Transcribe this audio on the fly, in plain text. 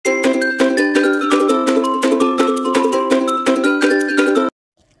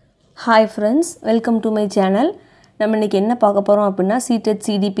Hi friends, welcome to my channel. நம்ம இன்னைக்கு என்ன பார்க்க போறோம் அப்படினா CTET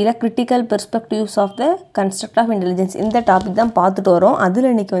CDP ல critical perspectives of the construct of intelligence இந்த டாபிக் தான் பார்த்துட்டு வரோம்.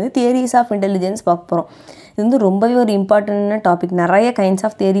 அதுல இன்னைக்கு வந்து theories of intelligence பார்க்க போறோம். இது வந்து ரொம்பவே ஒரு இம்பார்ட்டன்ட்டான டாபிக். நிறைய kinds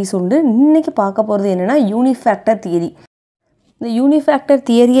of theories உண்டு. இன்னைக்கு பார்க்க போறது என்னன்னா Unifactor theory. இந்த Unifactor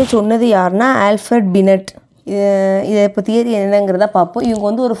theory-யை சொன்னது யாருன்னா Alfred Binet. இத இப்ப தியரி என்னங்கறத பாப்போம். இவங்க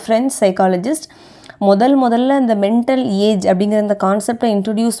வந்து ஒரு French psychologist. முதல்ல இந்த மென்டல் ஏஜ் அப்படிங்கிற அந்த கான்செப்டை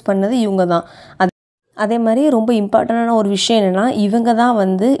இன்ட்ரோடியூஸ் பண்ணது இவங்க தான். அதே மாதிரி ரொம்ப இம்பார்ட்டண்டான ஒரு விஷயம் என்னன்னா இவங்க தான்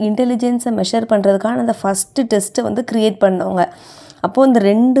வந்து இன்டெலிஜென்ஸை மெஷர் பண்ணுறதுக்கான அந்த ஃபஸ்ட்டு டெஸ்ட்டை வந்து க்ரியேட் பண்ணவங்க. அப்போது இந்த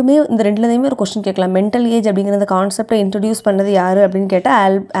ரெண்டுலேயுமே ஒரு கொஸ்டின் கேட்கலாம். மென்டல் ஏஜ் அப்படிங்கிற அந்த கான்செப்டை இன்ட்ரோடியூஸ் பண்ணது யார் அப்படின்னு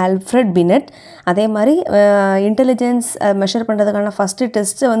கேட்டால் ஆல்ஃப்ரெட் பினெட். அதே மாதிரி இன்டெலிஜென்ஸ் மெஷர் பண்ணுறதுக்கான ஃபஸ்ட்டு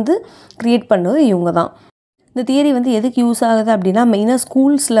டெஸ்ட்டை வந்து க்ரியேட் பண்ணது இவங்க தான். இந்த தியரி வந்து எதுக்கு யூஸ் ஆகுது அப்படின்னா மெயினாக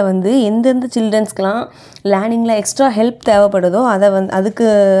ஸ்கூல்ஸில் வந்து எந்தெந்த சில்ட்ரன்ஸ்க்கெலாம் லேர்னிங்கில் எக்ஸ்ட்ரா ஹெல்ப் தேவைப்படுதோ அதை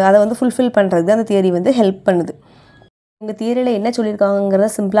வந்து ஃபுல்ஃபில் பண்ணுறதுக்கு அந்த தியரி வந்து ஹெல்ப் பண்ணுது. இந்த தியரியில் என்ன சொல்லியிருக்காங்கிறத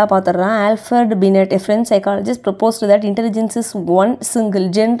சிம்பிளாக பார்த்துட்றேன். Alfred Pinkett, a French psychologist, proposed that intelligence is one single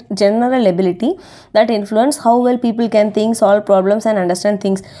general ability that influence how well people can think, solve problems and understand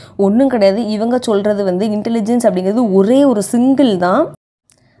things. ஒன்றும் கிடையாது. இவங்க சொல்கிறது வந்து இன்டெலிஜென்ஸ் அப்படிங்கிறது ஒரே ஒரு சிங்கிள் தான்.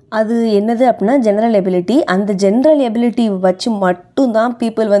 அது என்னது அப்படின்னா ஜெனரல் எபிலிட்டி. அந்த ஜெனரல் எபிலிட்டி வச்சு மட்டும்தான்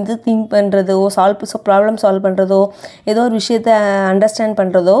பீப்புள் வந்து திங்க் பண்ணுறதோ ப்ராப்ளம் சால்வ் பண்ணுறதோ ஏதோ ஒரு விஷயத்தை அண்டர்ஸ்டாண்ட்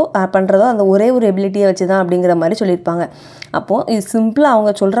பண்ணுறதோ அந்த ஒரே ஒரு எபிலிட்டியை வச்சு தான் அப்படிங்கிற மாதிரி சொல்லியிருப்பாங்க. அப்போது இது சிம்பிளாக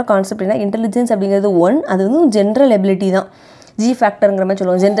அவங்க சொல்கிற கான்செப்ட் என்ன, இன்டெலிஜென்ஸ் அப்படிங்கிறது அது வந்து ஜென்ரல் எபிலிட்டி தான். ஜி ஃபேக்டருங்கிற மாதிரி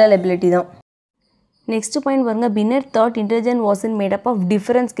சொல்லுவோம், ஜென்ரல் எபிலிட்டி தான். Next point பாருங்க, Binet thought intelligence wasn't made up of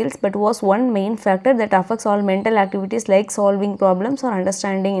different skills but was one main factor that affects all mental activities like solving problems or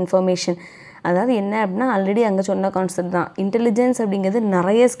understanding information. அதாவது என்ன அப்படின்னா already அங்கே சொன்ன concept தான். Intelligence அப்படிங்கிறது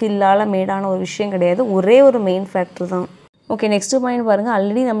நிறைய ஸ்கில்லால் மேடான ஒரு விஷயம் கிடையாது, ஒரே ஒரு மெயின் ஃபேக்டர் தான். ஓகே, நெக்ஸ்ட் பாயிண்ட் பாருங்கள்.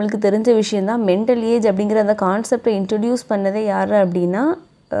 ஆல்ரெடி நம்மளுக்கு தெரிஞ்ச விஷயம் தான். மென்டல் ஏஜ் அப்படிங்கிற அந்த கான்செப்டை இன்ட்ரடியூஸ் பண்ணதே யார் அப்படின்னா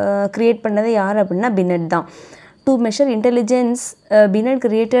க்ரியேட் பண்ணதே யார் அப்படின்னா பினெட் தான். To measure intelligence, Binet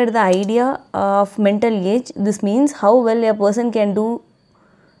created the idea of mental age. This means how well a person can do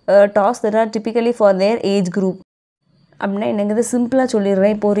tasks that are typically for their age group. அப்படின்னா என்னங்கிறது சிம்பிளாக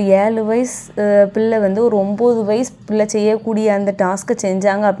சொல்லிடுறேன். இப்போ ஒரு 7 வயசு பிள்ளை வந்து ஒரு 9 வயசு பிள்ளை செய்யக்கூடிய அந்த டாஸ்க்கை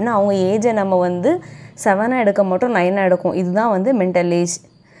செஞ்சாங்க அப்படின்னா அவங்க ஏஜை நம்ம வந்து 7 எடுக்க மாட்டோம், 9 எடுக்கும். இதுதான் வந்து மென்டல் ஏஜ்.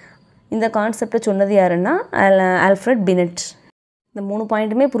 இந்த கான்செப்டை சொன்னது யாருன்னா ஆல்ஃப்ரெட் பினெட். இந்த 3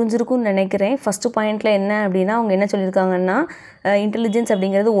 பாயிண்ட்டுமே புரிஞ்சிருக்கும்னு நினைக்கிறேன். ஃபஸ்ட்டு பாயிண்டில் என்ன அப்படின்னா அவங்க என்ன சொல்லியிருக்காங்கன்னா இன்டெலிஜென்ஸ்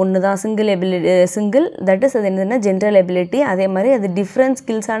அப்படிங்கிறது ஒன்று தான், சிங்கிள் தட் இஸ் அது என்னதுன்னா ஜென்ரல் எபிலிட்டி. அதே மாதிரி அது டிஃப்ரெண்ட்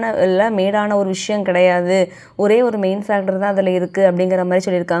ஸ்கில்ஸான எல்லாம் மேடான ஒரு விஷயம் கிடையாது, ஒரே ஒரு மெயின் ஃபேக்டர் தான் அதில் இருக்குது அப்படிங்கிற மாதிரி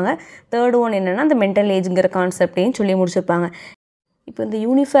சொல்லியிருக்காங்க. தேர்ட் ஒன் என்னென்னா அந்த மென்டல் ஏஜுங்கிற கான்செப்டையும் சொல்லி முடிச்சிருப்பாங்க. இப்போ இந்த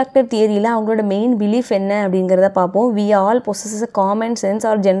யூனிஃபேக்டர் தியரியில் அவங்களோட மெயின் பிலீஃப் என்ன அப்படிங்கிறத பார்ப்போம். we all possess a common sense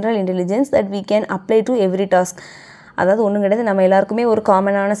or general intelligence that we can apply to every task. அதாவது ஒன்றும் கிடையாது, நம்ம எல்லாருக்குமே ஒரு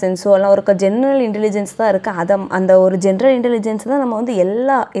காமனான சென்ஸோ எல்லாம் ஒரு ஜென்ரல் இன்டெலிஜென்ஸ் தான் இருக்குது. அந்த ஒரு ஜென்ரல் இன்டெலிஜென்ஸ் தான் நம்ம வந்து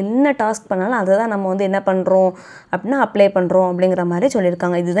என்ன டாஸ்க் பண்ணாலும் அதை தான் நம்ம வந்து என்ன பண்ணுறோம் அப்படின்னா அப்ளை பண்ணுறோம் அப்படிங்கிற மாதிரி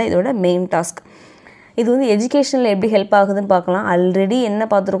சொல்லியிருக்காங்க. இதுதான் இதோட மெயின் டாஸ்க். இது வந்து எஜுகேஷனில் எப்படி ஹெல்ப் ஆகுதுன்னு பார்க்கலாம். ஆல்ரெடி என்ன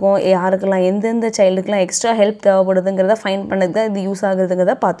பார்த்துருக்கோம், யாருக்கெல்லாம் எந்தெந்த சைல்டுக்கெலாம் எக்ஸ்ட்ரா ஹெல்ப் தேவைப்படுதுங்கிறத ஃபைண்ட் பண்ணது தான் இது யூஸ்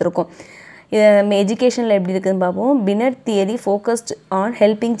ஆகுதுங்கிறத பார்த்துருக்கோம். எஜுகேஷனில் எப்படி இருக்குதுன்னு பார்ப்போம். Pinkett theory focused on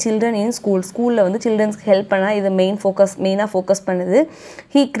helping children in ஸ்கூலில் வந்து சில்ட்ரன்ஸ்க்கு ஹெல்ப் பண்ணால் இது மெயினாக ஃபோக்கஸ் பண்ணுது.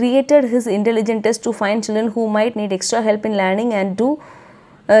 He created his intelligent test to find children who might need extra help in learning and to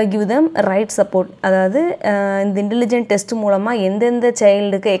give them right support. அதாவது இந்த இன்டெலிஜென்ட் டெஸ்ட் மூலமாக எந்தெந்த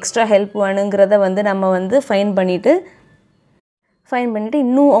சைல்டுக்கு எக்ஸ்ட்ரா ஹெல்ப் வேணுங்கிறத வந்து நம்ம வந்து ஃபைன் பண்ணிவிட்டு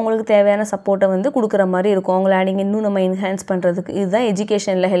இன்னும் அவங்களுக்கு தேவையான சப்போர்ட்டை வந்து கொடுக்குற மாதிரி இருக்கும். அவங்க லேர்னிங் இன்னும் நம்ம என்ஹான்ஸ் பண்ணுறதுக்கு இதுதான்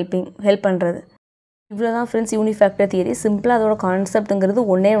எஜுகேஷனில் ஹெல்ப் பண்ணுறது. இவ்வளோ தான் ஃப்ரெண்ட்ஸ் யூனிஃபேக்டர் தியரி. சிம்பிளாக அதோட கான்செப்ட்டுங்கிறது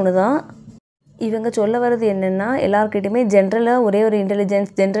ஒன்று தான். இவங்க சொல்ல வர்றது என்னென்னா எல்லாருக்கிட்டையுமே ஜென்ரலாக ஒரே ஒரு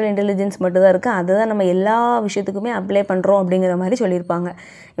ஜென்ரல் இன்டெலிஜென்ஸ் மட்டும் தான் இருக்குது, அதை தான் நம்ம எல்லா விஷயத்துக்குமே அப்ளை பண்ணுறோம் அப்படிங்கிற மாதிரி சொல்லியிருப்பாங்க.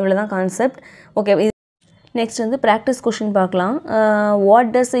 இவ்வளோ தான் கான்செப்ட். ஓகே, நெக்ஸ்ட் வந்து ப்ராக்டிஸ் கொஷின் பார்க்கலாம்.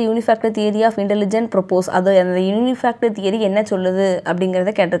 What does the யூனிஃபேக்டர் theory of intelligent propose? அது அந்த யூனிஃபேக்டர் தியரி என்ன சொல்லுது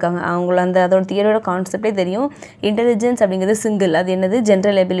அப்படிங்கிறத கேட்டிருக்காங்க. அவங்கள அதோட தியரியோட கான்செப்டே தெரியும். இன்டெலிஜென்ஸ் அப்படிங்கிறது சிங்கிள், அது என்னது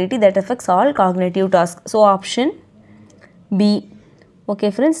general ability that effects all cognitive task. So option B.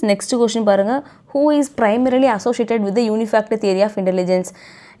 Okay friends, next question பாருங்கள். Who is primarily associated with the யூனிஃபேக்டர் theory of intelligence?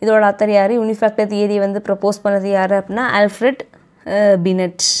 இதோட அத்தர் யார்? யூனிஃபேக்டர் தியரி வந்து ப்ரப்போஸ் பண்ணது யார் அப்படின்னா ஆல்ஃப்ரெட்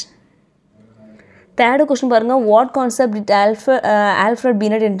பினெட். தேர்டு கொஸ்டின் பாருங்கள். What concept did Alfred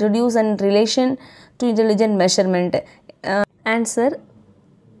Pinkett introduce and relation to intelligent measurement? Answer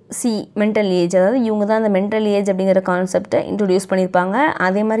C, mental age. அதாவது இவங்க தான் அந்த மென்டல் ஏஜ் அப்படிங்கிற கான்செப்டை இன்ட்ரடியூஸ் பண்ணியிருப்பாங்க.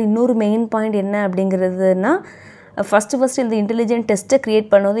 அதே மாதிரி இன்னொரு மெயின் பாயிண்ட் என்ன அப்படிங்கிறதுனா ஃபஸ்ட்டு இந்த இன்டெலிஜென்ட் டெஸ்ட்டை க்ரியேட்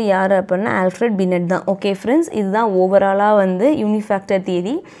பண்ணது யார் அப்படின்னா ஆல்ஃப்ரெட் பினெட் தான். ஓகே ஃப்ரெண்ட்ஸ், இதுதான் ஓவராலாக வந்து யூனிஃபேக்டர்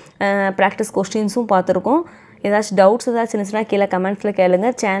தியரி. ப்ராக்டிஸ் கொஸ்டின்ஸும் பார்த்துருக்கோம். ஏதாச்சும் டவுட்ஸ் ஏதாச்சும் இருந்துச்சுன்னா கீழே கமெண்ட்ஸில் கேளுங்க.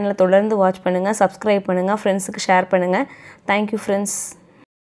 சேனலை தொடர்ந்து வாட்ச் பண்ணுங்கள், சப்ஸ்கிரைப் பண்ணுங்கள், ஃப்ரெண்ட்ஸுக்கு ஷேர் பண்ணுங்கள். Thank you friends.